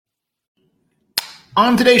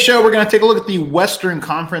On today's show, we're going to take a look at the Western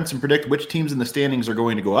Conference and predict which teams in the standings are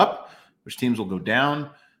going to go up, which teams will go down.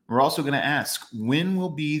 We're also going to ask, when will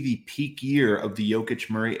be the peak year of the Jokic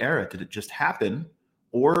Murray era? Did it just happen,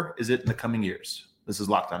 or is it in the coming years? This is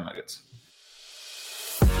Locked On Nuggets.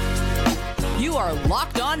 You are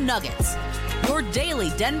Locked On Nuggets, your daily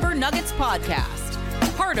Denver Nuggets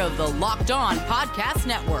podcast. Part of the Locked On Podcast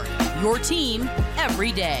Network, your team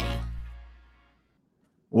every day.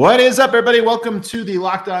 What is up, everybody? Welcome to the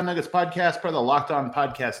Locked On Nuggets podcast, part of the Locked On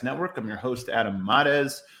Podcast Network. I'm your host, Adam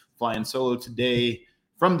Matez, flying solo today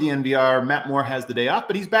from DNVR. Matt Moore has the day off,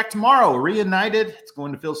 but he's back tomorrow, reunited. It's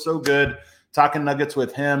going to feel so good talking Nuggets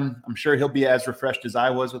with him. I'm sure he'll be as refreshed as I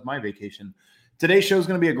was with my vacation. Today's show is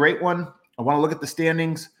going to be a great one. I want to look at the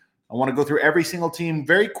standings. I want to go through every single team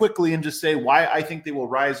very quickly and just say why I think they will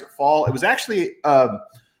rise or fall. It was actually a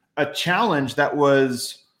challenge that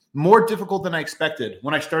was more difficult than I expected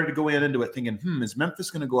when I started to go into it thinking, is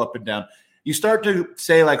Memphis going to go up and down? You start to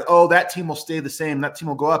say like, oh, that team will stay the same. That team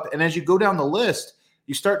will go up. And as you go down the list,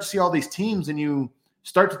 you start to see all these teams and you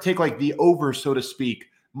start to take like the over, so to speak,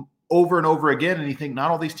 over and over again. And you think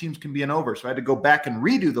not all these teams can be an over. So I had to go back and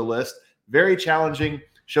redo the list. Very challenging.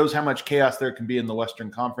 Shows how much chaos there can be in the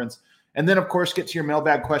Western Conference. And then, of course, get to your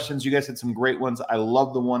mailbag questions. You guys had some great ones. I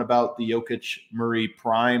love the one about the Jokic Murray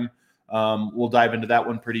prime. We'll dive into that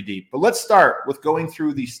one pretty deep. But let's start with going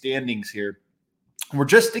through the standings here. We're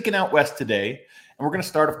just sticking out west today, and we're going to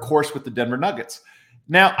start, of course, with the Denver Nuggets.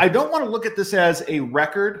 Now, I don't want to look at this as a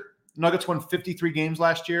record. Nuggets won 53 games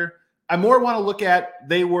last year. I more want to look at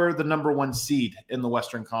they were the number one seed in the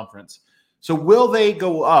Western Conference. So will they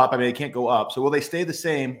go up? I mean, they can't go up. So will they stay the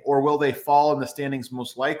same, or will they fall in the standings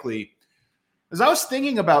most likely? As I was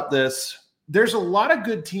thinking about this, there's a lot of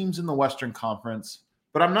good teams in the Western Conference,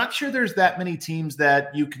 but I'm not sure there's that many teams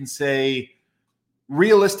that you can say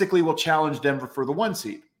realistically will challenge Denver for the one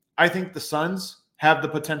seed. I think the Suns have the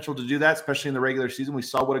potential to do that, especially in the regular season. We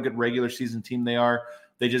saw what a good regular season team they are.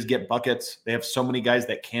 They just get buckets. They have so many guys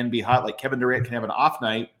that can be hot. Like Kevin Durant can have an off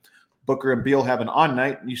night. Booker and Beal have an on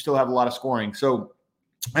night, and you still have a lot of scoring. So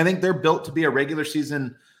I think they're built to be a regular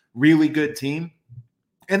season really good team.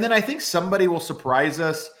 And then I think somebody will surprise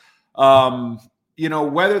us.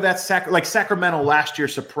 Whether that's like Sacramento last year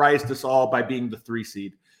surprised us all by being the 3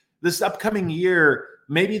 seed. This upcoming year,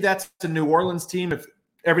 maybe that's a New Orleans team if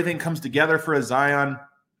everything comes together for a Zion.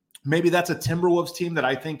 Maybe that's a Timberwolves team that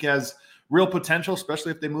I think has real potential,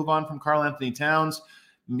 especially if they move on from Karl Anthony Towns.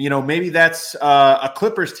 Maybe that's a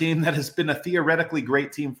Clippers team that has been a theoretically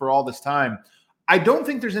great team for all this time. I don't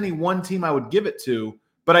think there's any one team I would give it to,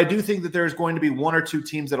 but I do think that there's going to be 1 or 2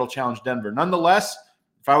 teams that will challenge Denver. Nonetheless,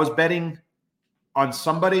 if I was betting on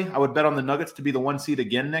somebody, I would bet on the Nuggets to be the 1 seed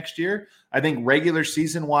again next year. I think regular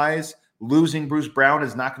season-wise, losing Bruce Brown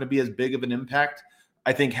is not going to be as big of an impact.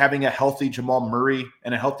 I think having a healthy Jamal Murray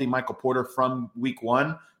and a healthy Michael Porter from week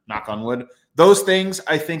 1, knock on wood, those things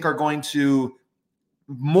I think are going to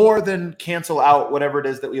more than cancel out whatever it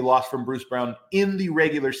is that we lost from Bruce Brown in the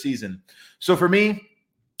regular season. So for me,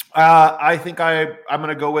 I think I'm going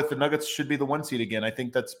to go with the Nuggets should be the 1 seed again. I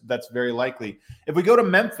think that's very likely. If we go to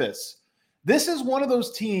Memphis, this is one of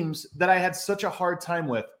those teams that I had such a hard time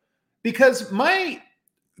with because my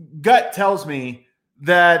gut tells me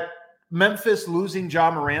that Memphis losing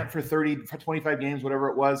Ja Morant for 25 games, whatever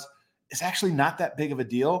it was, is actually not that big of a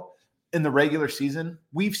deal in the regular season.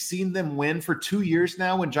 We've seen them win for 2 years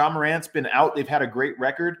now. When Ja Morant's been out, they've had a great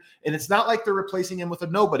record, and it's not like they're replacing him with a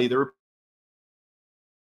nobody.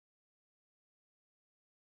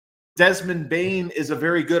 Desmond Bane is a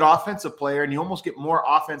very good offensive player, and you almost get more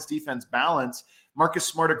offense-defense balance. Marcus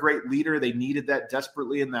Smart, a great leader. They needed that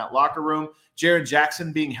desperately in that locker room. Jaren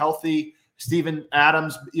Jackson being healthy, Steven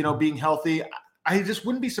Adams, being healthy. I just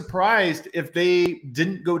wouldn't be surprised if they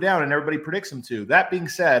didn't go down, and everybody predicts them to. That being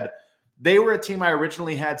said, they were a team I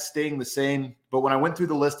originally had staying the same, but when I went through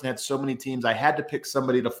the list and had so many teams, I had to pick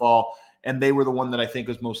somebody to fall, and they were the one that I think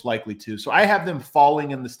was most likely to. So I have them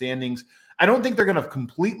falling in the standings. I don't think they're going to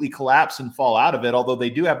completely collapse and fall out of it, although they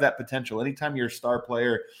do have that potential. Anytime your star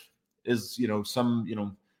player is,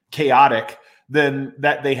 chaotic, then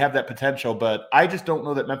that they have that potential. But I just don't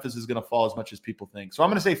know that Memphis is going to fall as much as people think. So I'm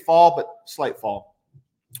going to say fall, but slight fall.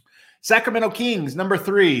 Sacramento Kings, number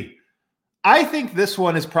 3. I think this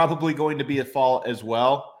one is probably going to be a fall as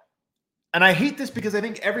well. And I hate this because I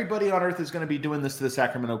think everybody on earth is going to be doing this to the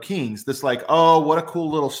Sacramento Kings. This like, oh, what a cool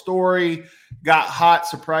little story. Got hot,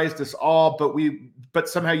 surprised us all, but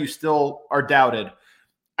somehow you still are doubted.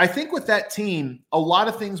 I think with that team, a lot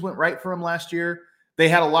of things went right for them last year. They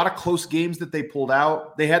had a lot of close games that they pulled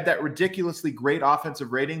out. They had that ridiculously great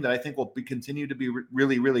offensive rating that I think will continue to be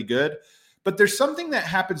really, really good. But there's something that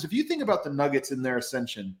happens. If you think about the Nuggets in their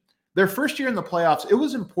ascension, their first year in the playoffs, it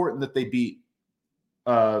was important that they beat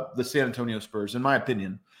the San Antonio Spurs, in my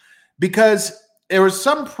opinion, because there was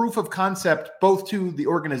some proof of concept both to the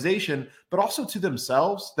organization, but also to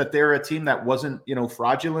themselves that they're a team that wasn't,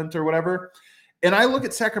 fraudulent or whatever. And I look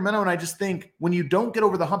at Sacramento and I just think when you don't get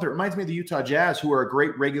over the hump, it reminds me of the Utah Jazz, who are a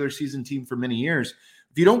great regular season team for many years.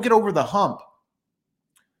 If you don't get over the hump,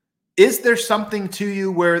 is there something to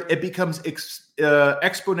you where it becomes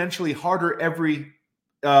exponentially harder every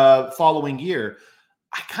following year?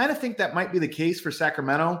 I kind of think that might be the case for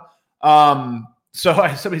Sacramento.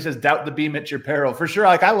 Somebody says, doubt the beam at your peril. For sure,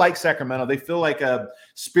 I like Sacramento. They feel like a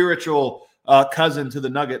spiritual cousin to the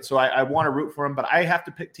Nuggets, so I want to root for them, but I have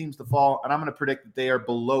to pick teams to fall, and I'm going to predict that they are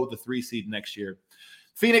below the 3 seed next year.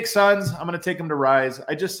 Phoenix Suns, I'm going to take them to rise.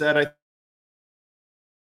 I just said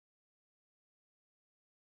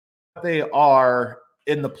they are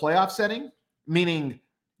in the playoff setting, meaning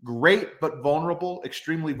great but vulnerable,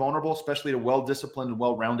 extremely vulnerable, especially to well-disciplined and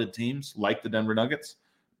well-rounded teams like the Denver Nuggets.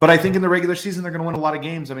 But I think in the regular season, they're going to win a lot of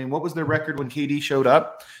games. I mean, what was their record when KD showed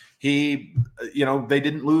up? They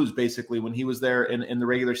didn't lose basically when he was there in the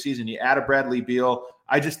regular season. You add a Bradley Beal.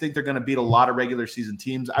 I just think they're going to beat a lot of regular season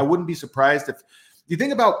teams. I wouldn't be surprised if you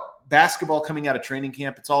think about basketball coming out of training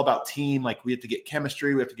camp. It's all about team. Like, we have to get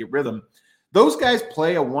chemistry. We have to get rhythm. Those guys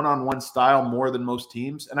play a one-on-one style more than most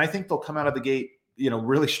teams. And I think they'll come out of the gate,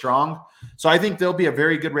 really strong. So I think they'll be a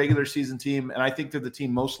very good regular season team. And I think they're the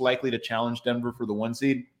team most likely to challenge Denver for the 1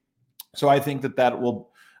 seed. So I think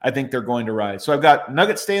I think they're going to rise. So I've got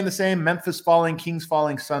Nuggets staying the same, Memphis falling, Kings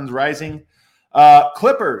falling, Suns rising.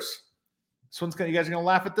 Clippers. You guys are going to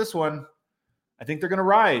laugh at this one. I think they're going to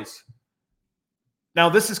rise. Now,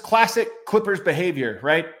 this is classic Clippers behavior,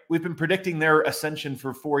 right? We've been predicting their ascension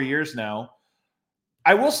for 4 years now.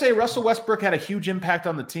 I will say Russell Westbrook had a huge impact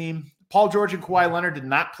on the team. Paul George and Kawhi Leonard did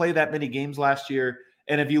not play that many games last year.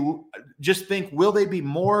 And if you just think, will they be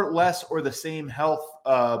more, less, or the same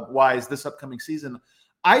health-wise this upcoming season?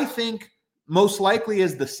 I think most likely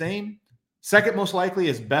is the same. Second most likely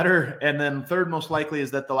is better. And then third most likely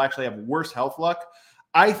is that they'll actually have worse health luck.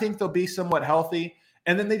 I think they'll be somewhat healthy.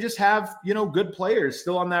 And then they just have, good players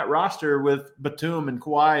still on that roster with Batum and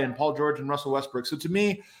Kawhi and Paul George and Russell Westbrook. So to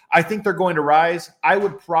me, I think they're going to rise. I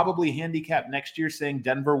would probably handicap next year saying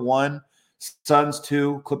Denver 1, Suns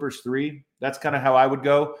 2, Clippers 3. That's kind of how I would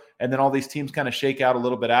go. And then all these teams kind of shake out a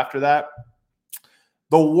little bit after that.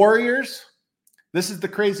 The Warriors, this is the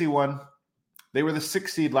crazy one. They were the 6th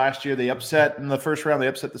seed last year. They upset in the first round. They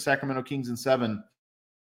upset the Sacramento Kings in 7.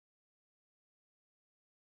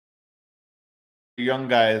 Young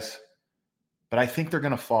guys, but I think they're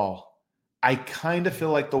going to fall. I kind of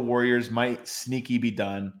feel like the Warriors might sneaky be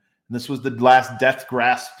done. And this was the last death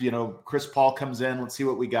grasp. Chris Paul comes in. Let's see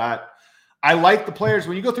what we got. I like the players.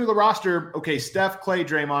 When you go through the roster, okay, Steph, Clay,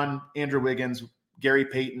 Draymond, Andrew Wiggins, Gary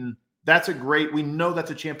Payton. We know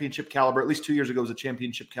that's a championship caliber. At least 2 years ago, it was a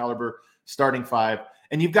championship caliber starting 5.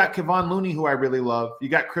 And you've got Kevon Looney, who I really love. You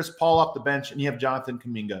got Chris Paul off the bench, and you have Jonathan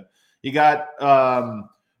Kuminga. You got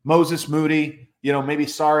Moses Moody, maybe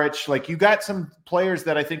Saric. Like, you got some players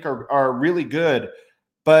that I think are really good,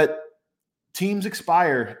 but teams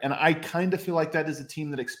expire. And I kind of feel like that is a team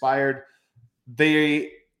that expired.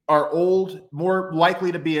 They are old, more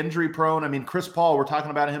likely to be injury prone. I mean, Chris Paul, we're talking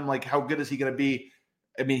about him, like, how good is he going to be?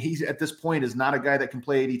 I mean, he's at this point is not a guy that can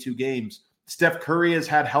play 82 games. Steph Curry has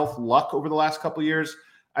had health luck over the last couple of years.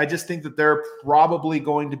 I just think that they're probably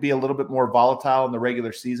going to be a little bit more volatile in the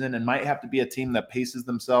regular season and might have to be a team that paces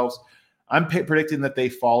themselves. I'm predicting that they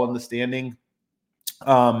fall in the standing.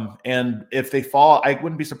 And if they fall, I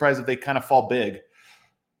wouldn't be surprised if they kind of fall big.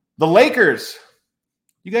 The Lakers.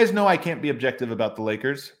 You guys know I can't be objective about the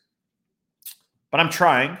Lakers, but I'm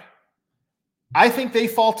trying. I think they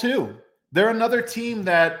fall too. They're another team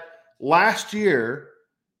that last year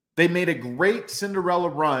they made a great Cinderella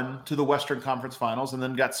run to the Western Conference Finals and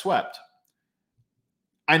then got swept.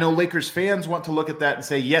 I know Lakers fans want to look at that and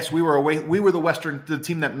say, yes, we were the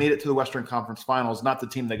team that made it to the Western Conference Finals, not the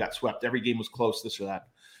team that got swept. Every game was close, this or that.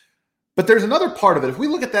 But there's another part of it. If we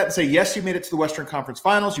look at that and say, yes, you made it to the Western Conference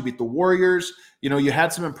Finals, you beat the Warriors, you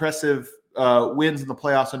had some impressive wins in the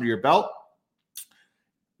playoffs under your belt.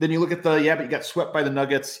 Then you look at but you got swept by the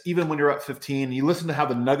Nuggets, even when you're up 15. You listen to how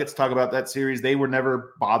the Nuggets talk about that series. They were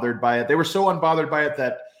never bothered by it. They were so unbothered by it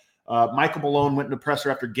that Michael Malone went into presser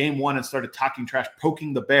after game 1 and started talking trash,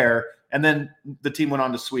 poking the bear, and then the team went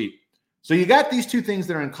on to sweep. So you got these two things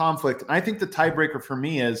that are in conflict. And I think the tiebreaker for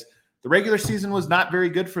me is the regular season was not very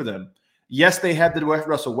good for them. Yes, they had the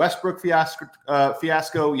Russell Westbrook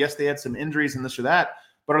fiasco. Yes, they had some injuries and this or that.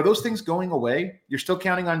 But are those things going away? You're still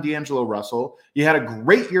counting on D'Angelo Russell. You had a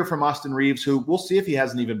great year from Austin Reeves, who we'll see if he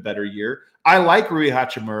has an even better year. I like Rui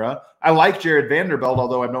Hachimura. I like Jared Vanderbilt,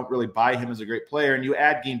 although I don't really buy him as a great player. And you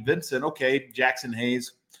add Gabe Vincent, okay, Jackson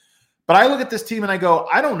Hayes. But I look at this team and I go,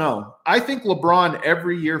 I don't know. I think LeBron,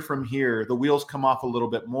 every year from here, the wheels come off a little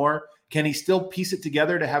bit more. Can he still piece it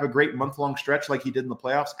together to have a great month-long stretch like he did in the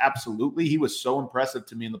playoffs? Absolutely. He was so impressive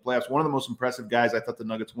to me in the playoffs. One of the most impressive guys I thought the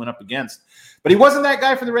Nuggets went up against. But he wasn't that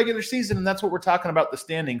guy for the regular season, and that's what we're talking about, the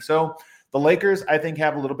standing. So the Lakers, I think,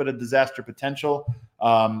 have a little bit of disaster potential,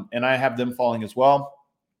 and I have them falling as well.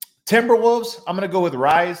 Timberwolves, I'm going to go with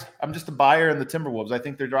Rise. I'm just a buyer in the Timberwolves. I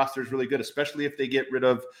think their roster is really good, especially if they get rid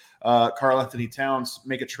of Karl Anthony Towns,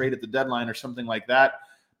 make a trade at the deadline or something like that.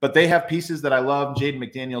 But they have pieces that I love. Jaden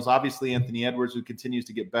McDaniels, obviously Anthony Edwards, who continues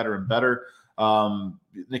to get better and better.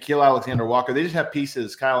 Nickeil Alexander-Walker. They just have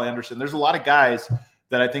pieces. Kyle Anderson. There's a lot of guys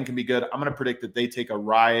that I think can be good. I'm going to predict that they take a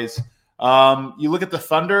rise. You look at the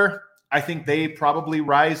Thunder. I think they probably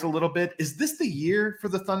rise a little bit. Is this the year for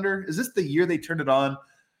the Thunder? Is this the year they turn it on?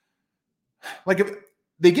 Like, if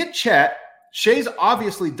they get Chet, Shea's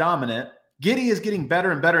obviously dominant. Giddey is getting better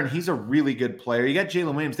and better, and he's a really good player. You got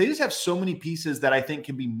Jalen Williams. They just have so many pieces that I think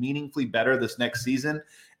can be meaningfully better this next season,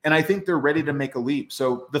 and I think they're ready to make a leap.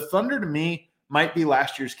 So the Thunder, to me, might be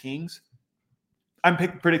last year's Kings. I'm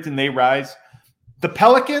predicting they rise. The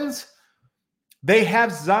Pelicans, they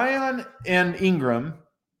have Zion and Ingram.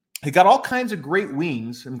 They got all kinds of great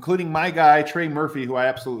wings, including my guy, Trey Murphy, who I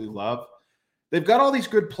absolutely love. They've got all these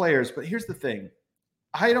good players, but here's the thing.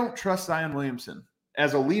 I don't trust Zion Williamson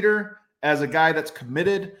as a leader, as a guy that's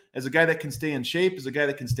committed, as a guy that can stay in shape, as a guy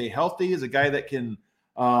that can stay healthy, as a guy that can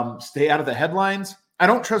stay out of the headlines. I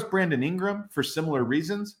don't trust Brandon Ingram for similar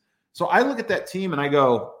reasons. So I look at that team and I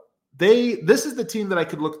go, this is the team that I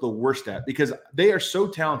could look the worst at, because they are so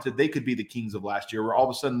talented. They could be the Kings of last year, where all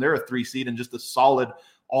of a sudden they're a 3 seed and just a solid,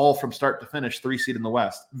 all from start to finish 3 seed in the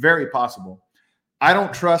West. Very possible. I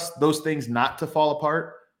don't trust those things not to fall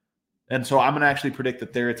apart. And so I'm going to actually predict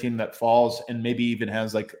that they're a team that falls and maybe even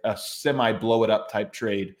has like a semi-blow-it-up type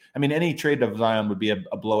trade. I mean, any trade of Zion would be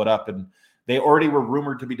a blow-it-up, and they already were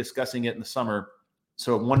rumored to be discussing it in the summer.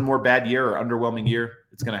 So one more bad year or underwhelming year,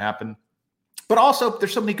 it's going to happen. But also,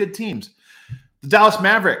 there's so many good teams. The Dallas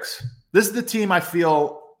Mavericks, this is the team I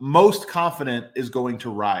feel most confident is going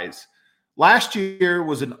to rise. Last year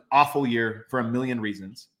was an awful year for a million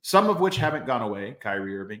reasons, some of which haven't gone away,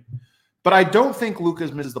 Kyrie Irving. But I don't think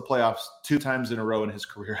Luka's misses the playoffs 2 times in a row in his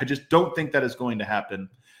career. I just don't think that is going to happen.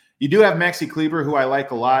 You do have Maxi Kleber, who I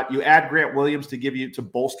like a lot. You add Grant Williams to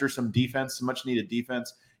bolster some defense, some much-needed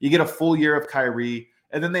defense. You get a full year of Kyrie,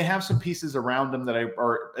 and then they have some pieces around them that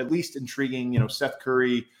are at least intriguing. You know, Seth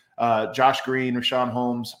Curry, Josh Green, Rashawn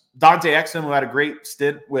Holmes, Dante Exum, who had a great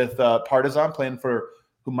stint with Partizan, playing for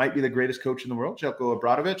who might be the greatest coach in the world, Jelko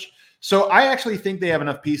Obradovic. So I actually think they have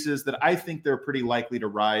enough pieces that I think they're pretty likely to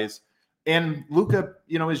rise. And Luka,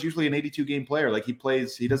 is usually an 82-game player. Like, he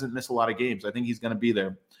doesn't miss a lot of games. I think he's going to be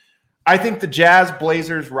there. I think the Jazz,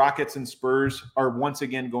 Blazers, Rockets, and Spurs are once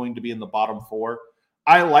again going to be in the bottom 4.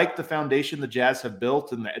 I like the foundation the Jazz have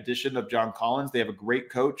built and the addition of John Collins. They have a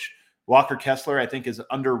great coach. Walker Kessler, I think, is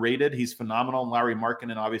underrated. He's phenomenal. And Larry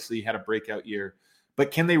Markkinen obviously had a breakout year.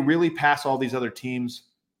 But can they really pass all these other teams?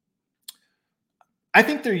 I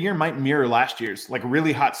think their year might mirror last year's, like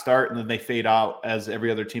really hot start, and then they fade out as every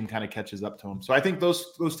other team kind of catches up to them. So I think those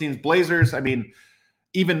teams, Blazers, I mean,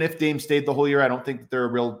 even if Dame stayed the whole year, I don't think that they're a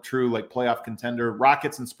real true like playoff contender.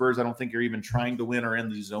 Rockets and Spurs, I don't think are even trying to win or in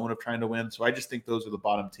the zone of trying to win. So I just think those are the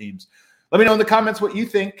bottom teams. Let me know in the comments what you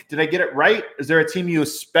think. Did I get it right? Is there a team you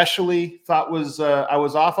especially thought I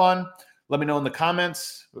was off on? Let me know in the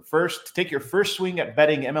comments. But first, take your first swing at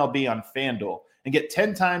betting MLB on FanDuel and get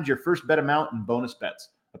 10 times your first bet amount in bonus bets,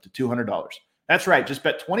 up to $200. That's right. Just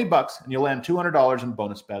bet $20 and you'll land $200 in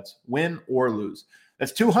bonus bets, win or lose.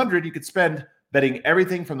 That's $200 you could spend betting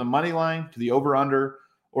everything from the money line to the over-under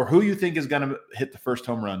or who you think is going to hit the first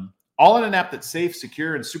home run. All in an app that's safe,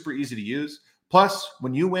 secure, and super easy to use. Plus,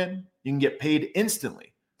 when you win, you can get paid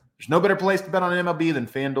instantly. There's no better place to bet on MLB than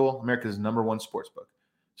FanDuel, America's #1 sportsbook.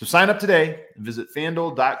 So sign up today and visit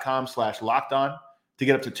FanDuel.com/lockedon to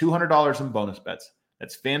get up to $200 in bonus bets.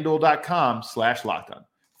 That's FanDuel.com/lockedon.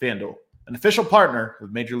 FanDuel, an official partner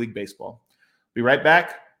of Major League Baseball. Be right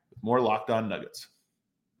back with more Locked On Nuggets.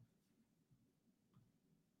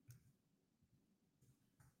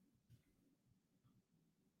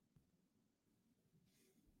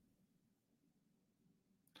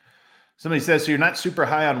 Somebody says, so you're not super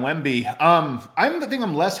high on Wemby. I think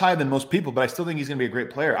I'm less high than most people, but I still think he's going to be a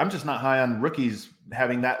great player. I'm just not high on rookies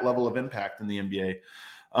having that level of impact in the NBA.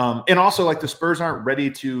 And also, like, the Spurs aren't ready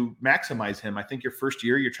to maximize him. I think your first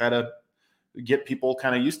year, you try to get people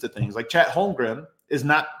kind of used to things. Like Chet Holmgren is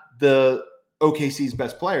not the OKC's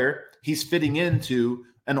best player. He's fitting into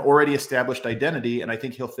an already established identity, and I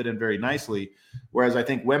think he'll fit in very nicely. Whereas I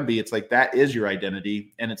think Wemby, it's like that is your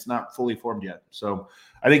identity, and it's not fully formed yet. So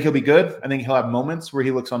I think he'll be good. I think he'll have moments where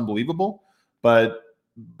he looks unbelievable, but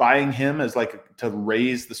buying him as like to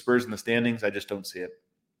raise the Spurs in the standings, I just don't see it.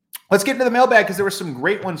 Let's get into the mailbag because there were some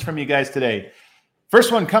great ones from you guys today.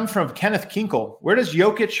 First one comes from Kenneth Kinkle. Where does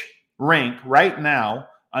Jokic rank right now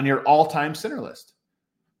on your all-time center list?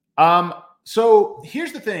 So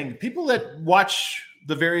here's the thing. People that watch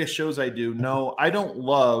the various shows I do know I don't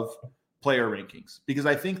love player rankings because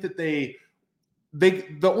I think that the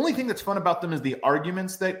only thing that's fun about them is the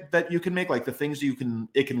arguments that you can make, like the things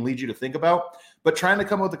it can lead you to think about. But trying to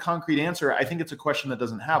come up with a concrete answer, I think it's a question that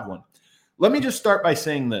doesn't have one. Let me just start by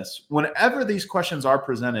saying this. Whenever these questions are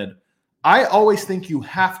presented, I always think you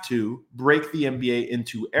have to break the NBA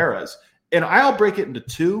into eras. And I'll break it into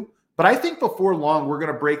two, but I think before long, we're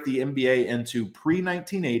going to break the NBA into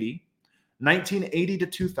pre-1980, 1980 to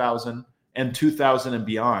 2000, and 2000 and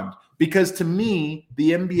beyond. Because to me,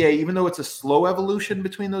 the NBA, even though it's a slow evolution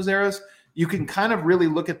between those eras, you can kind of really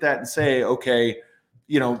look at that and say, okay,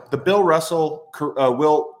 the Bill Russell,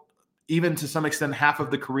 Wilt, even to some extent half of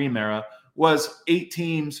the Kareem era, was 8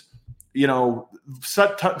 teams,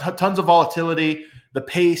 tons of volatility, the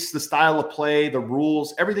pace, the style of play, the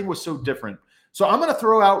rules, everything was so different. So I'm going to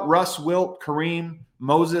throw out Russ, Wilt, Kareem,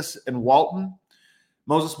 Moses Malone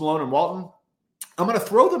and Walton. I'm going to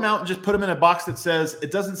throw them out and just put them in a box that says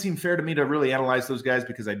it doesn't seem fair to me to really analyze those guys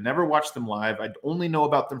because I never watched them live. I only know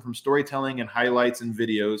about them from storytelling and highlights and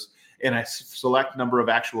videos and a select number of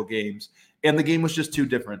actual games. And the game was just too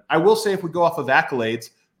different. I will say if we go off of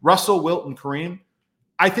accolades, Russell, Wilt, and Kareem,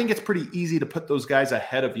 I think it's pretty easy to put those guys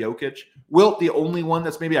ahead of Jokic. Wilt, the only one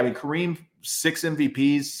that's Kareem, 6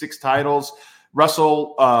 MVPs, 6 titles.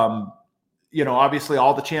 Russell, obviously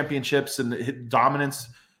all the championships and dominance.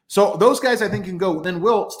 So those guys I think can go. Then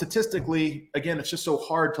Wilt, statistically, again, it's just so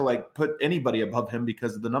hard to put anybody above him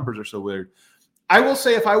because the numbers are so weird. I will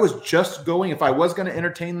say if I was going to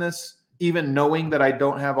entertain this, even knowing that I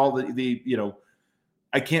don't have all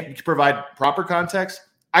I can't provide proper context,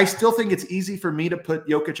 I still think it's easy for me to put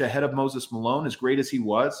Jokic ahead of Moses Malone, as great as he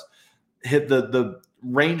was. The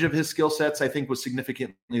range of his skill sets, I think, was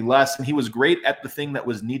significantly less, and he was great at the thing that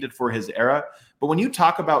was needed for his era. But when you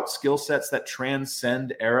talk about skill sets that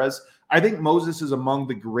transcend eras, I think Moses is among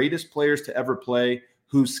the greatest players to ever play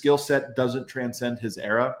whose skill set doesn't transcend his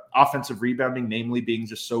era. Offensive rebounding, namely, being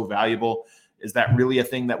just so valuable. Is that really a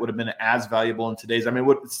thing that would have been as valuable in today's?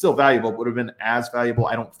 It's still valuable, but would have been as valuable?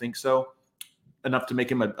 I don't think so. Enough to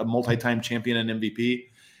make him a multi-time champion and MVP.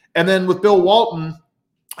 And then with Bill Walton,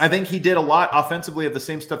 I think he did a lot offensively of the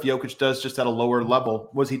same stuff Jokic does, just at a lower level.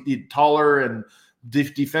 Was he taller and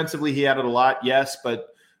defensively he added a lot? Yes, but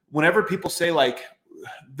whenever people say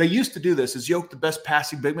they used to do this, is Jokic the best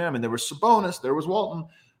passing big man? There was Sabonis, there was Walton.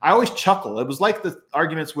 I always chuckle. It was like the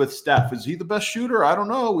arguments with Steph. Is he the best shooter? I don't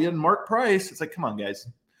know. We had Mark Price. It's like, come on, guys.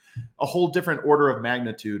 A whole different order of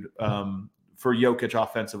magnitude for Jokic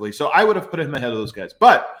offensively. So I would have put him ahead of those guys.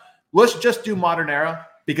 But let's just do modern era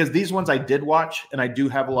because these ones I did watch and I do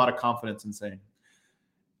have a lot of confidence in saying.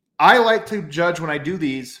 I like to judge when I do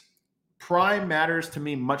these. Prime matters to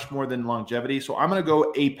me much more than longevity. So I'm going to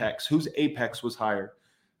go apex. Whose apex was higher?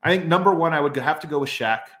 I think number one, I would have to go with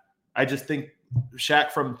Shaq. I just think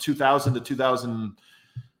Shaq from 2000 to 2000,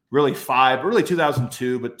 really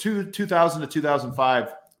 2002, but 2000 to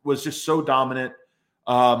 2005 was just so dominant.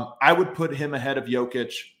 I would put him ahead of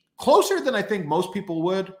Jokic, closer than I think most people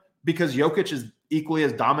would, because Jokic is equally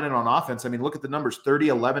as dominant on offense. Look at the numbers: 30,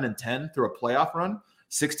 11, and 10 through a playoff run,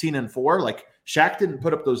 16 and 4. Shaq didn't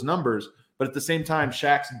put up those numbers, but at the same time,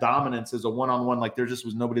 Shaq's dominance is a one-on-one. There just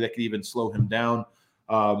was nobody that could even slow him down.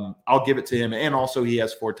 I'll give it to him. And also he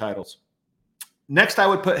has 4 titles. Next, I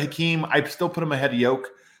would put Hakeem. I still put him ahead of Jokic.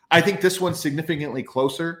 I think this one's significantly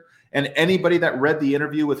closer. And anybody that read the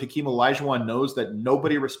interview with Hakeem Olajuwon knows that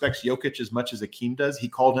nobody respects Jokic as much as Hakeem does. He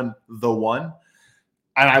called him the one.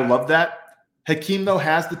 And I love that. Hakeem, though,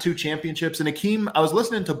 has the 2 championships. And Hakeem, I was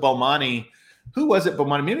listening to Bomani. Who was it,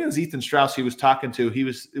 Bomani? Maybe it was Ethan Strauss he was talking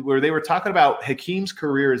to. Where they were talking about Hakeem's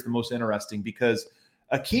career is the most interesting because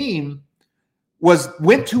Hakeem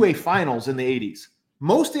went to a finals in the 80s.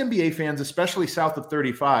 Most NBA fans, especially south of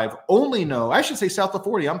 35, only know, I should say south of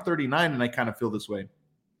 40. I'm 39 and I kind of feel this way.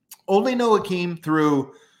 Only know Hakeem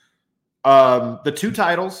through the 2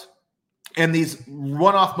 titles and these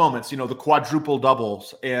one-off moments, the quadruple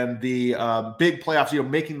doubles and the big playoffs,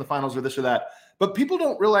 making the finals or this or that. But people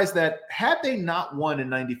don't realize that had they not won in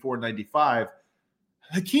 94, 95,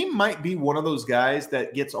 Hakeem might be one of those guys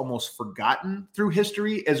that gets almost forgotten through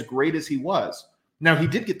history, as great as he was. Now, he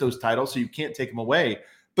did get those titles, so you can't take him away.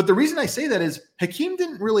 But the reason I say that is Hakeem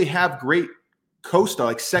didn't really have great co-star,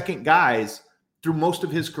 like second guys, through most of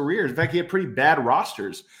his career. In fact, he had pretty bad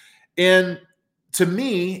rosters. And to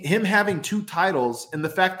me, him having 2 titles and the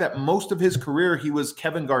fact that most of his career he was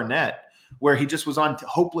Kevin Garnett, where he just was on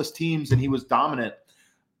hopeless teams and he was dominant,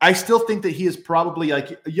 I still think that he is probably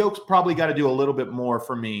like Yoke's probably got to do a little bit more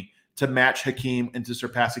for me to match Hakeem and to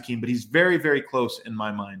surpass Hakeem, but he's very, very close in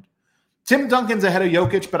my mind. Tim Duncan's ahead of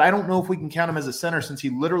Jokic, but I don't know if we can count him as a center since he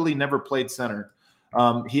literally never played center.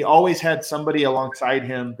 He always had somebody alongside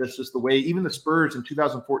him. That's just the way. Even the Spurs in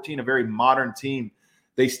 2014, a very modern team,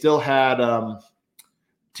 they still had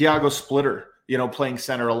Tiago Splitter, playing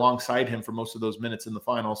center alongside him for most of those minutes in the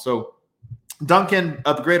final. So Duncan,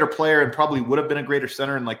 a greater player and probably would have been a greater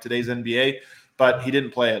center in like today's NBA, but he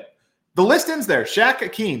didn't play it. The list ends there. Shaq,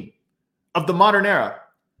 Hakeem of the modern era,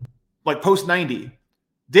 like post 90.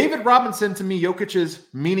 David Robinson, to me, Jokic is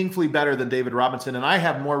meaningfully better than David Robinson, and I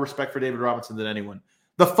have more respect for David Robinson than anyone.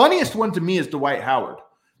 The funniest one to me is Dwight Howard.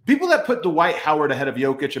 People that put Dwight Howard ahead of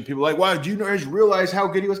Jokic and people are like, wow, do you guys realize how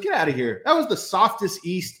good he was? Get out of here. That was the softest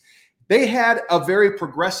East. They had a very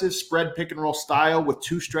progressive spread pick and roll style with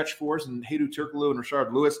 2 stretch fours and Hedo Turkoglu and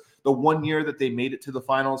Rashard Lewis the one year that they made it to the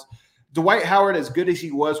finals. Dwight Howard, as good as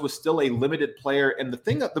he was still a limited player. And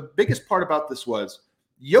the biggest part about this was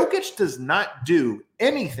Jokic does not do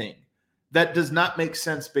anything that does not make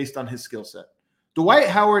sense based on his skill set. Dwight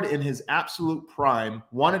Howard in his absolute prime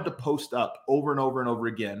wanted to post up over and over and over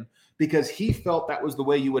again because he felt that was the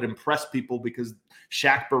way you would impress people because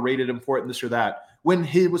Shaq berated him for it and this or that, when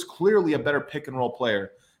he was clearly a better pick and roll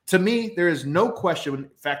player. To me, there is no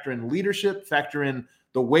question, factor in leadership, factor in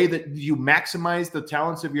the way that you maximize the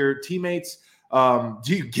talents of your teammates. Do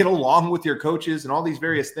you get along with your coaches and all these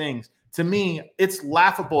various things? To me, it's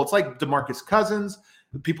laughable. It's like DeMarcus Cousins.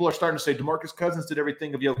 People are starting to say DeMarcus Cousins did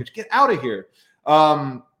everything of Jokic. Get out of here.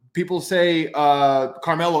 People say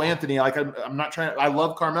Carmelo Anthony. Like I'm not trying. I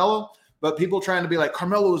love Carmelo, but people trying to be like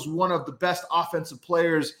Carmelo is one of the best offensive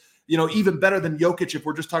players. Even better than Jokic. If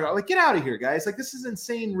we're just talking, like, get out of here, guys. Like, this is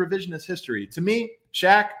insane revisionist history. To me,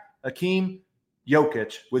 Shaq, Hakeem,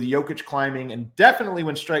 Jokic, with Jokic climbing and definitely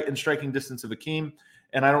in striking distance of Hakeem.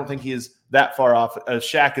 And I don't think he is that far off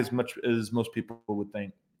Shaq as much as most people would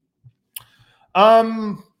think.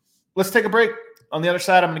 Let's take a break. On the other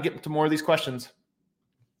side, I'm going to get into more of these questions.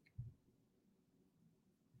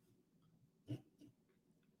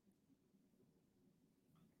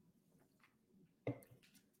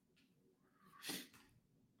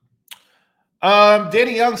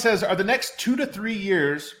 Danny Young says, are the next 2 to 3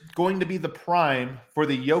 years going to be the prime for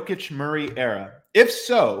the Jokic-Murray era? If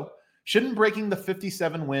so, shouldn't breaking the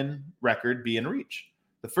 57-win record be in reach?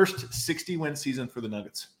 The first 60-win season for the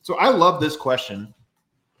Nuggets. So I love this question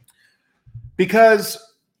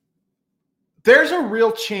because there's a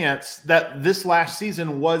real chance that this last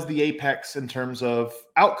season was the apex in terms of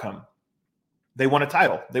outcome. They won a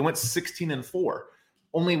title. They went 16-4.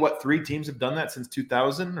 Only, 3 teams have done that since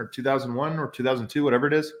 2000 or 2001 or 2002, whatever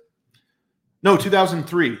it is? No,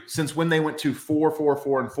 2003, since when they went to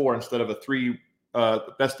 4-4-4-4 instead of a 3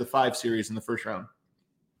 best-of-5 series in the first round.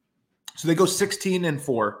 So they go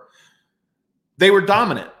 16-4. They were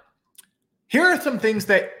dominant. Here are some things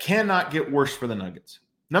that cannot get worse for the Nuggets.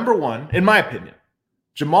 Number one, in my opinion,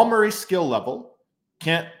 Jamal Murray's skill level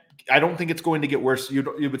I don't think it's going to get worse. You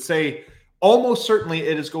would say almost certainly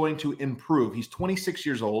it is going to improve. He's 26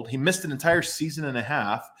 years old. He missed an entire season and a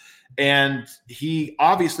half, and he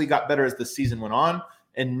obviously got better as the season went on.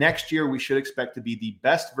 And next year, we should expect to be the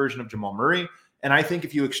best version of Jamal Murray. And I think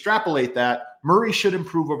if you extrapolate that, Murray should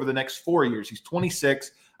improve over the next 4 years. He's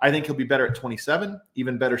 26. I think he'll be better at 27,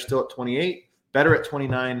 even better still at 28, better at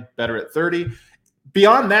 29, better at 30.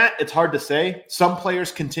 Beyond that, it's hard to say. Some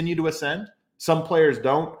players continue to ascend. Some players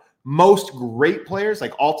don't. Most great players,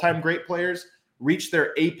 like all-time great players, reach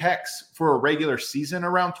their apex for a regular season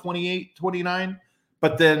around 28, 29,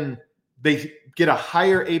 but then they get a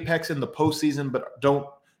higher apex in the postseason, but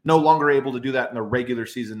no longer able to do that in the regular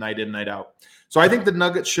season, night in, night out. So I think the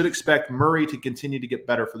Nuggets should expect Murray to continue to get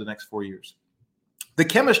better for the next 4 years. The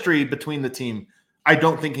chemistry between the team, I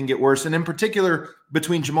don't think can get worse, and in particular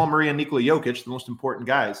between Jamal Murray and Nikola Jokic, the most important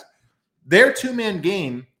guys. Their two-man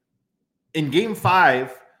game in Game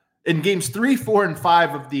 5, in Games 3, 4, and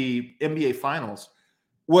 5 of the NBA Finals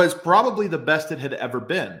was probably the best it had ever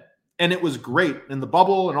been. And it was great in the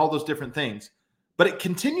bubble and all those different things. But it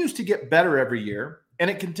continues to get better every year. And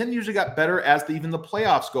it continues to get better as even the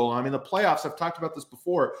playoffs go on. I mean, the playoffs, I've talked about this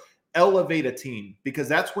before, elevate a team because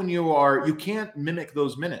that's when you can't mimic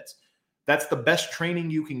those minutes. That's the best training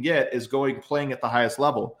you can get is playing at the highest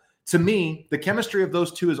level. To me, the chemistry of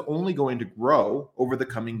those two is only going to grow over the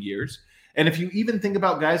coming years. And if you even think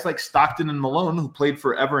about guys like Stockton and Malone, who played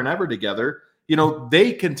forever and ever together,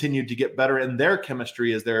 they continued to get better in their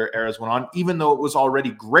chemistry as their eras went on, even though it was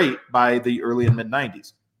already great by the early and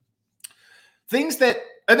mid-90s.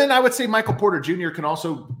 And then I would say Michael Porter Jr. can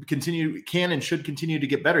and should continue to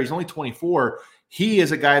get better. He's only 24. He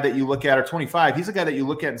is a guy that you look at, or 25. He's a guy that you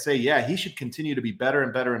look at and say, yeah, he should continue to be better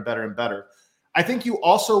and better and better and better. I think you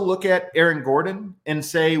also look at Aaron Gordon and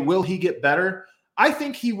say, will he get better? I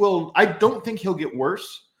think he will. I don't think he'll get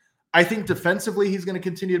worse. I think defensively, he's going to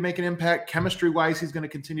continue to make an impact. Chemistry-wise, he's going to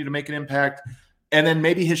continue to make an impact. And then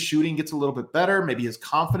maybe his shooting gets a little bit better. Maybe his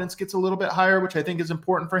confidence gets a little bit higher, which I think is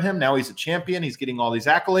important for him. Now he's a champion. He's getting all these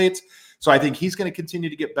accolades. So I think he's going to continue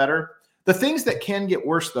to get better. The things that can get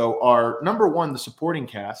worse, though, are, number one, the supporting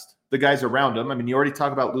cast, the guys around him. I mean, you already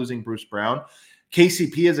talk about losing Bruce Brown.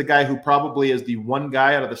 KCP is a guy who probably is the one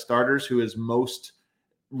guy out of the starters who is most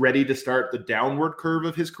ready to start the downward curve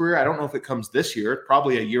of his career. I don't know if it comes this year,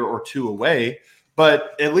 probably a year or two away.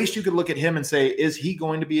 But at least you could look at him and say, is he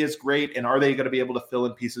going to be as great? And are they going to be able to fill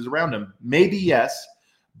in pieces around him? Maybe yes,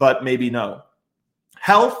 but maybe no.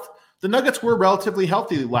 Health, the Nuggets were relatively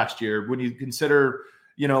healthy last year when you consider,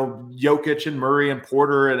 Jokic and Murray and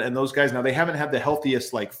Porter and those guys. Now, they haven't had the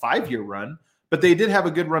healthiest 5-year run, but they did have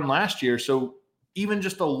a good run last year. So even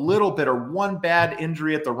just a little bit or one bad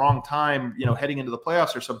injury at the wrong time, heading into the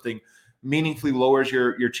playoffs or something meaningfully lowers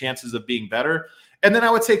your chances of being better. And then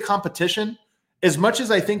I would say competition. As much as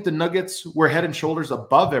I think the Nuggets were head and shoulders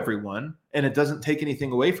above everyone, and it doesn't take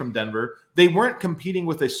anything away from Denver, they weren't competing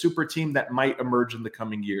with a super team that might emerge in the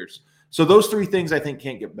coming years. So those three things I think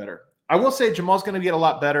can't get better. I will say Jamal's going to get a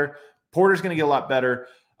lot better. Porter's going to get a lot better.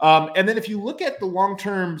 And then if you look at the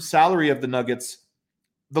long-term salary of the Nuggets,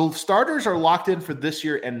 the starters are locked in for this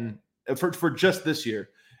year and for just this year.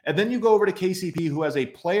 And then you go over to KCP, who has a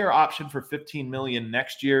player option for $15 million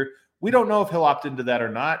next year. We don't know if he'll opt into that or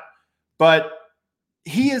not, but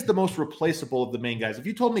he is the most replaceable of the main guys. If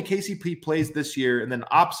you told me KCP plays this year and then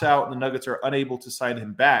opts out and the Nuggets are unable to sign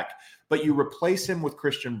him back, but you replace him with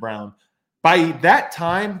Christian Brown, by that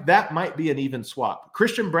time, that might be an even swap.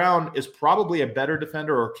 Christian Brown is probably a better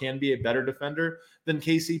defender or can be a better defender than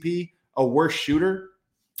KCP, a worse shooter.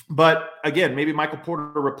 But again, maybe Michael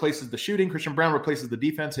Porter replaces the shooting, Christian Brown replaces the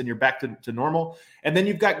defense, and you're back to normal. And then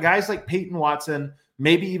you've got guys like Peyton Watson,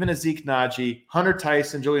 maybe even a Zeke Naji, Hunter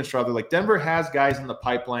Tyson, Julian Strawther. Denver has guys in the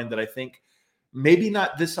pipeline that I think maybe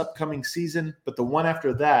not this upcoming season, but the one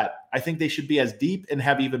after that, I think they should be as deep and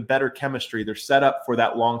have even better chemistry. They're set up for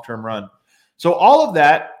that long-term run. So all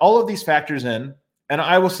of these factors in, and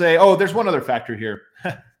I will say, there's one other factor here.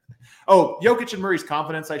 Jokic and Murray's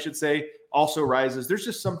confidence, I should say, also rises. There's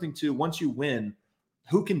just something to, once you win,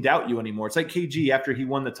 who can doubt you anymore? It's like KG after he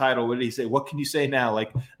won the title. What did he say? What can you say now?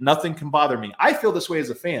 Nothing can bother me. I feel this way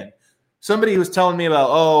as a fan. Somebody was telling me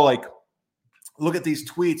about, look at these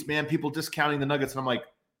tweets, man, people discounting the Nuggets. And I'm like,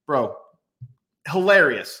 bro,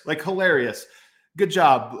 hilarious. Hilarious. Good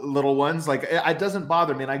job, little ones. It doesn't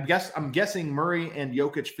bother me. And I'm guessing Murray and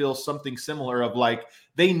Jokic feel something similar of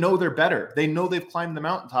they know they're better. They know they've climbed the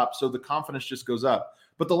mountaintop, so the confidence just goes up.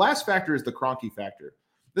 But the last factor is the Kroenke factor.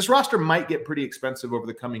 This roster might get pretty expensive over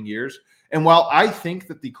the coming years. And while I think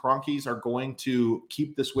that the Kroenkes are going to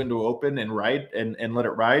keep this window open and ride and let it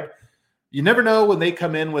ride, you never know when they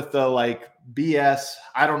come in with the BS.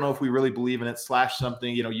 I don't know if we really believe in it /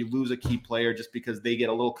 something, you lose a key player just because they get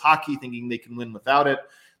a little cocky thinking they can win without it.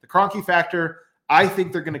 The Kroenke factor, I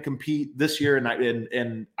think they're going to compete this year.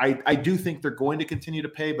 And I do think they're going to continue to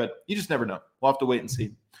pay, but you just never know. We'll have to wait and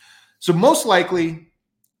see. So most likely,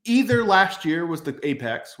 either last year was the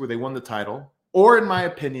apex where they won the title, or in my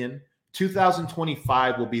opinion,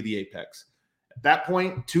 2025 will be the apex. At that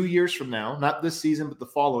point, 2 years from now, not this season, but the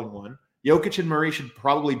following one, Jokic and Murray should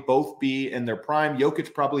probably both be in their prime.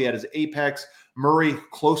 Jokic probably at his apex, Murray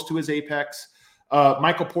close to his apex.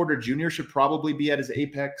 Michael Porter Jr. should probably be at his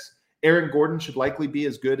apex. Aaron Gordon should likely be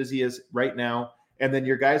as good as he is right now. And then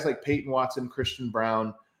your guys like Peyton Watson, Christian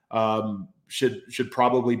Brown, should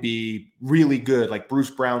probably be really good, like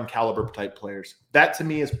Bruce Brown caliber type players. That to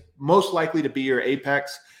me is most likely to be your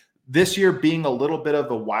apex. This year being a little bit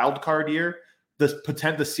of a wild card year,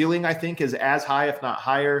 the ceiling I think is as high, if not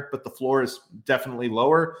higher, but the floor is definitely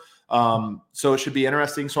lower. So it should be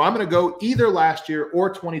interesting. So I'm going to go either last year or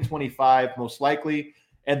 2025 most likely,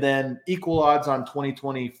 and then equal odds on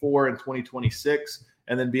 2024 and 2026,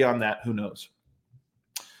 and then beyond that, who knows?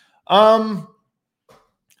 Kenneth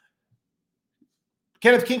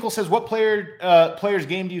Kinkle says, what player's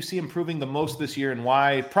game do you see improving the most this year and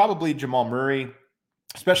why? Probably Jamal Murray,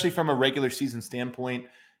 especially from a regular season standpoint.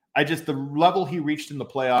 The level he reached in the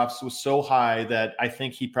playoffs was so high that I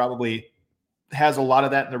think he probably has a lot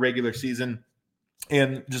of that in the regular season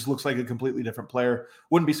and just looks like a completely different player.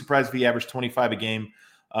 Wouldn't be surprised if he averaged 25 a game.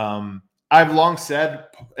 I've long said,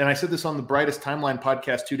 and I said this on the Brightest Timeline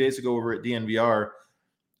podcast 2 days ago over at DNVR,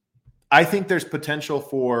 I think there's potential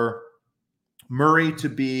for Murray to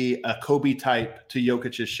be a Kobe type to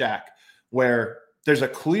Jokic's Shaq, where there's a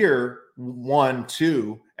clear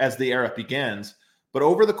 1-2 as the era begins. But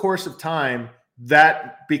over the course of time,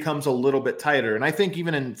 that becomes a little bit tighter. And I think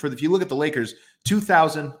even if you look at the Lakers,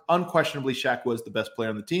 2000, unquestionably Shaq was the best player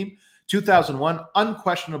on the team. 2001,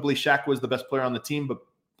 unquestionably Shaq was the best player on the team, but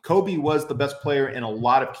Kobe was the best player in a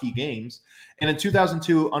lot of key games. And in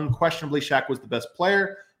 2002, unquestionably Shaq was the best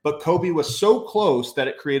player, but Kobe was so close that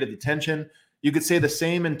it created the tension. You could say the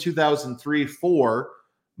same in 2003-04,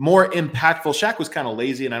 more impactful. Shaq was kind of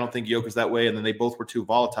lazy, and I don't think Jokic is that way, and then they both were too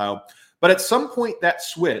volatile. But at some point that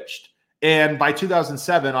switched, and by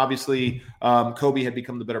 2007, obviously, Kobe had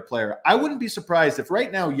become the better player. I wouldn't be surprised if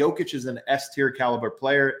right now Jokic is an S-tier caliber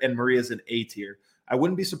player and Murray is an A-tier. I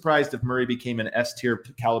wouldn't be surprised if Murray became an S-tier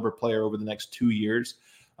caliber player over the next 2 years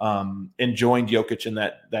and joined Jokic in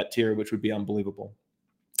that tier, which would be unbelievable.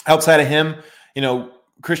 Outside of him,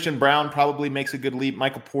 Christian Brown probably makes a good leap.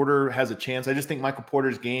 Michael Porter has a chance. I just think Michael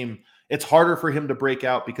Porter's game, it's harder for him to break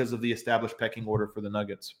out because of the established pecking order for the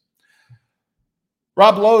Nuggets.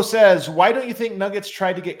 Rob Lowe says, why don't you think Nuggets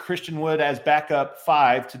tried to get Christian Wood as backup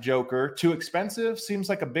 5 to Joker? Too expensive? Seems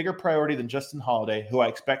like a bigger priority than Justin Holiday, who I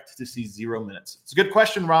expect to see 0 minutes. It's a good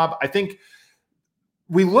question, Rob. I think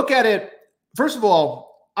we look at it, first of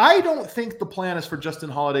all, I don't think the plan is for Justin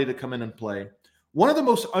Holiday to come in and play. One of the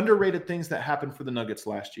most underrated things that happened for the Nuggets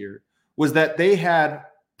last year was that they had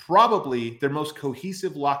probably their most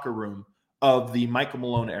cohesive locker room of the Michael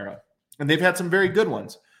Malone era. And they've had some very good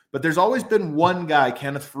ones. But there's always been one guy,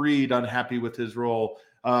 Kenneth Faried, unhappy with his role.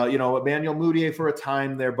 Emmanuel Mudiay for a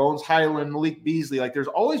time there, Bones Highland, Malik Beasley. There's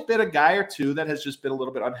always been a guy or two that has just been a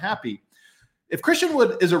little bit unhappy. If Christian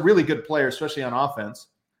Wood is a really good player, especially on offense,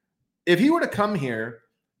 if he were to come here,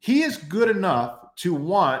 he is good enough to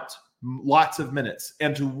want lots of minutes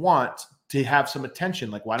and to want to have some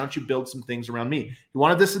attention. Why don't you build some things around me? He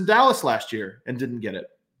wanted this in Dallas last year and didn't get it.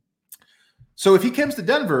 So if he comes to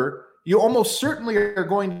Denver, you almost certainly are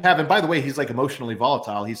going to have, and by the way, he's emotionally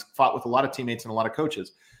volatile. He's fought with a lot of teammates and a lot of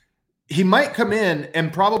coaches. He might come in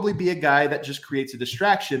and probably be a guy that just creates a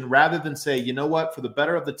distraction rather than say, you know what, for the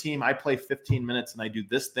better of the team, I play 15 minutes and I do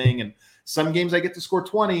this thing. And some games I get to score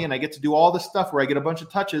 20 and I get to do all this stuff where I get a bunch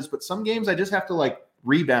of touches, but some games I just have to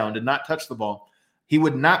rebound and not touch the ball. He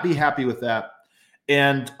would not be happy with that.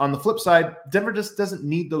 And on the flip side, Denver just doesn't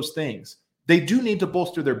need those things. They do need to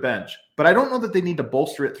bolster their bench, but I don't know that they need to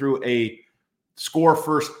bolster it through a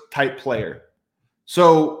score-first type player.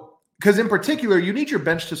 So, because in particular, you need your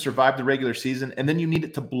bench to survive the regular season, and then you need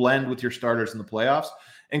it to blend with your starters in the playoffs.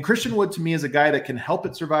 And Christian Wood, to me, is a guy that can help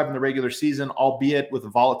it survive in the regular season, albeit with a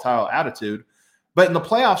volatile attitude. But in the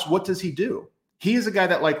playoffs, what does he do? He is a guy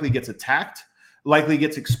that likely gets attacked, likely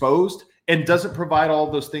gets exposed, and doesn't provide all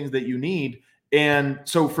of those things that you need. And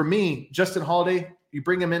so for me, Justin Holiday, you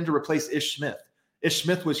bring him in to replace Ish Smith. Ish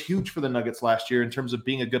Smith was huge for the Nuggets last year in terms of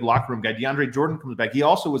being a good locker room guy. DeAndre Jordan comes back. He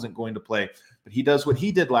also wasn't going to play, but he does what he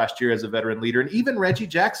did last year as a veteran leader. And even Reggie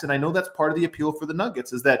Jackson, I know that's part of the appeal for the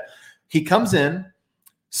Nuggets, is that he comes in,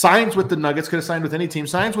 signs with the Nuggets, could have signed with any team,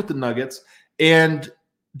 signs with the Nuggets, and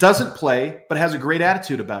doesn't play, but has a great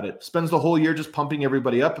attitude about it. Spends the whole year just pumping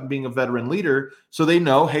everybody up and being a veteran leader. So they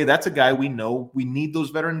know, hey, that's a guy we know. We need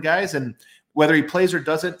those veteran guys. And whether he plays or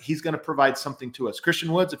doesn't, he's going to provide something to us.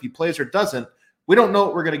 Christian Woods, if he plays or doesn't, we don't know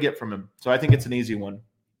what we're going to get from him. So I think it's an easy one.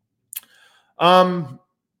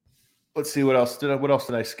 Let's see what else did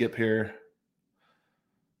I skip here?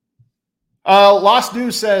 Lost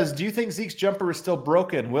News says, do you think Zeke's jumper is still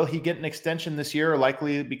broken? Will he get an extension this year or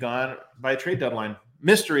likely be gone by a trade deadline?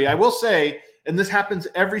 Mystery. I will say, and this happens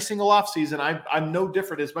every single offseason, I'm no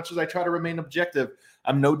different. As much as I try to remain objective,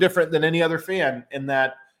 I'm no different than any other fan in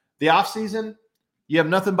that the offseason, you have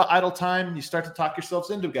nothing but idle time. You start to talk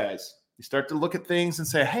yourselves into guys. You start to look at things and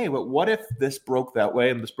say, hey, but what if this broke that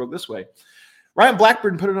way and this broke this way? Ryan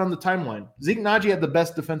Blackburn put it on the timeline. Zeke Naji had the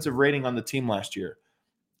best defensive rating on the team last year.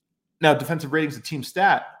 Now, defensive rating is a team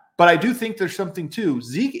stat, but I do think there's something too.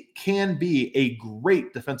 Zeke can be a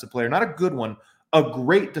great defensive player, not a good one, a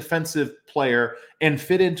great defensive player and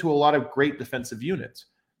fit into a lot of great defensive units.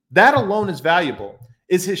 That alone is valuable.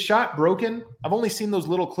 Is his shot broken? I've only seen those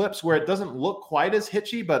little clips where it doesn't look quite as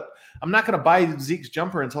hitchy, but I'm not going to buy Zeke's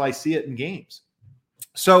jumper until I see it in games.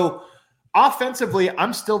 So offensively,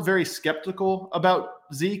 I'm still very skeptical about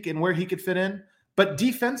Zeke and where he could fit in. But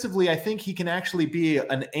defensively, I think he can actually be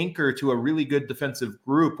an anchor to a really good defensive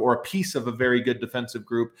group or a piece of a very good defensive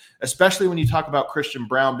group, especially when you talk about Christian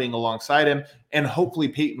Brown being alongside him and hopefully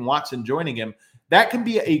Peyton Watson joining him. That can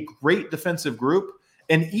be a great defensive group.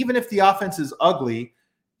 And even if the offense is ugly,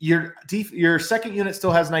 your second unit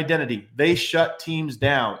still has an identity. They shut teams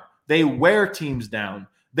down. They wear teams down.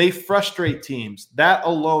 They frustrate teams. That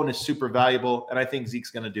alone is super valuable, and I think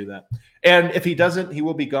Zeke's going to do that. And if he doesn't, he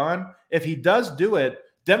will be gone. If he does do it,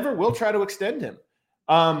 Denver will try to extend him.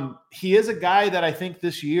 He is a guy that I think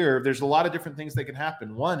this year there's a lot of different things that can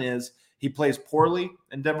happen. One is he plays poorly,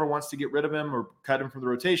 and Denver wants to get rid of him or cut him from the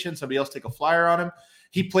rotation. Somebody else take a flyer on him.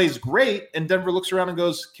 He plays great, and Denver looks around and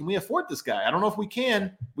goes, can we afford this guy? I don't know if we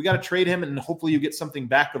can. We got to trade him, and hopefully you get something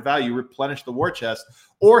back of value, replenish the war chest.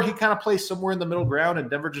 Or he kind of plays somewhere in the middle ground, and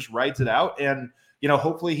Denver just rides it out, and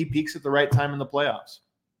hopefully he peaks at the right time in the playoffs.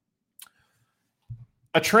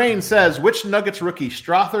 A train says, which Nuggets rookie,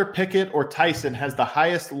 Strother, Pickett, or Tyson, has the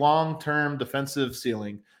highest long-term defensive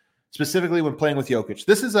ceiling, specifically when playing with Jokic?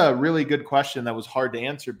 This is a really good question that was hard to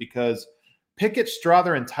answer because Pickett,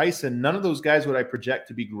 Strother, and Tyson, none of those guys would I project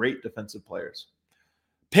to be great defensive players.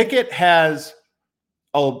 Pickett is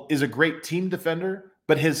a great team defender,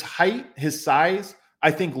 but his height, his size,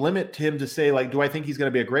 I think limit him to say, do I think he's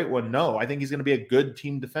going to be a great one? No, I think he's going to be a good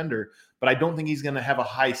team defender, but I don't think he's going to have a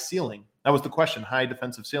high ceiling. That was the question, high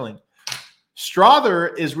defensive ceiling. Strother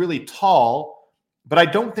is really tall, but I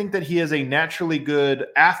don't think that he is a naturally good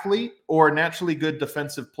athlete or a naturally good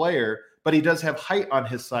defensive player, but he does have height on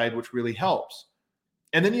his side, which really helps.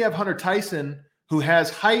 And then you have Hunter Tyson, who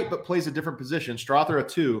has height but plays a different position. Strother a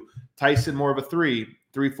 2, Tyson more of a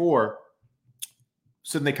 3-4.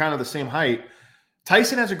 So they kind of the same height.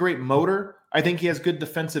 Tyson has a great motor. I think he has good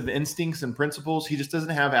defensive instincts and principles. He just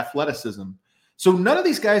doesn't have athleticism. So none of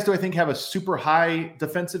these guys do I think have a super high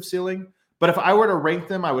defensive ceiling. But if I were to rank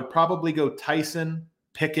them, I would probably go Tyson,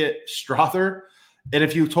 Pickett, Strother. And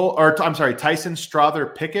if you Tyson, Strother,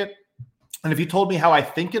 Pickett. And if you told me how I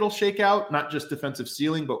think it'll shake out, not just defensive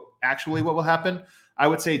ceiling, but actually what will happen, I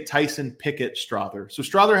would say Tyson, Pickett, Strother. So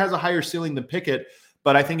Strother has a higher ceiling than Pickett,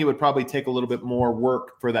 but I think it would probably take a little bit more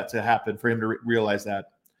work for that to happen, for him to realize that.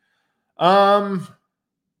 And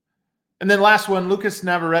then last one, Lucas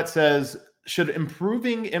Navarrete says, should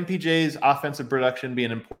improving MPJ's offensive production be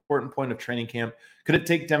an important point of training camp? Could it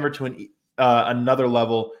take Denver to another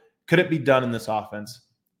level? Could it be done in this offense?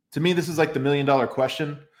 To me, this is like the $1 million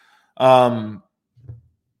question. I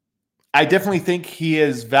definitely think he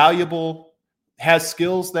is valuable, has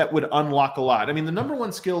skills that would unlock a lot. I mean, the number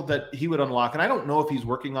one skill that he would unlock, and I don't know if he's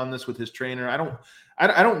working on this with his trainer. I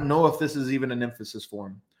don't know if this is even an emphasis for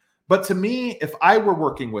him. But to me, if I were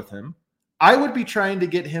working with him, I would be trying to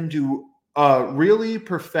get him to really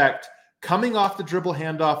perfect coming off the dribble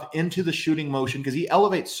handoff into the shooting motion, because he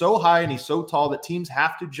elevates so high and he's so tall that teams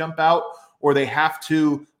have to jump out or they have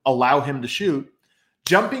to allow him to shoot.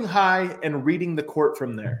 Jumping high and reading the court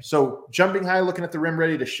from there. So jumping high, looking at the rim,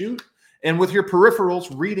 ready to shoot. And with your peripherals,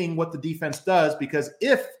 reading what the defense does, because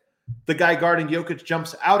if the guy guarding Jokic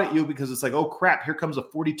jumps out at you because it's like, oh, crap, here comes a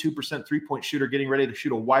 42% three-point shooter getting ready to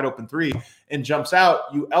shoot a wide-open three and jumps out,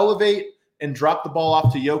 you elevate and drop the ball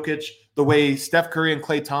off to Jokic the way Steph Curry and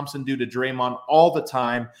Klay Thompson do to Draymond all the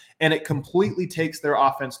time, and it completely takes their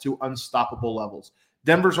offense to unstoppable levels.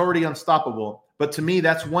 Denver's already unstoppable, but to me,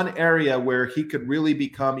 that's one area where he could really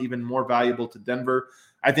become even more valuable to Denver.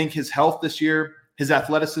 I think his health this year, his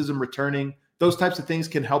athleticism returning, those types of things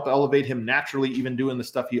can help elevate him naturally, even doing the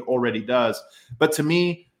stuff he already does. But to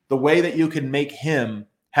me, the way that you can make him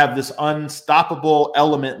have this unstoppable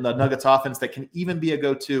element in the Nuggets offense that can even be a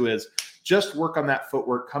go-to is just work on that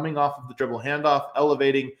footwork, coming off of the dribble handoff,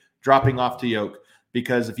 elevating, dropping off to Jokic.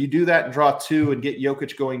 Because if you do that and draw 2 and get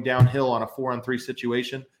Jokic going downhill on a 4-on-3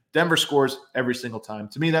 situation, Denver scores every single time.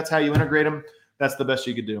 To me, that's how you integrate them. That's the best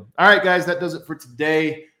you could do. All right, guys, that does it for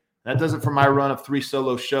today. That does it for my run of 3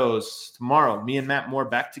 solo shows. Tomorrow, me and Matt Moore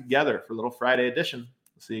back together for a little Friday edition.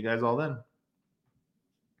 See you guys all then.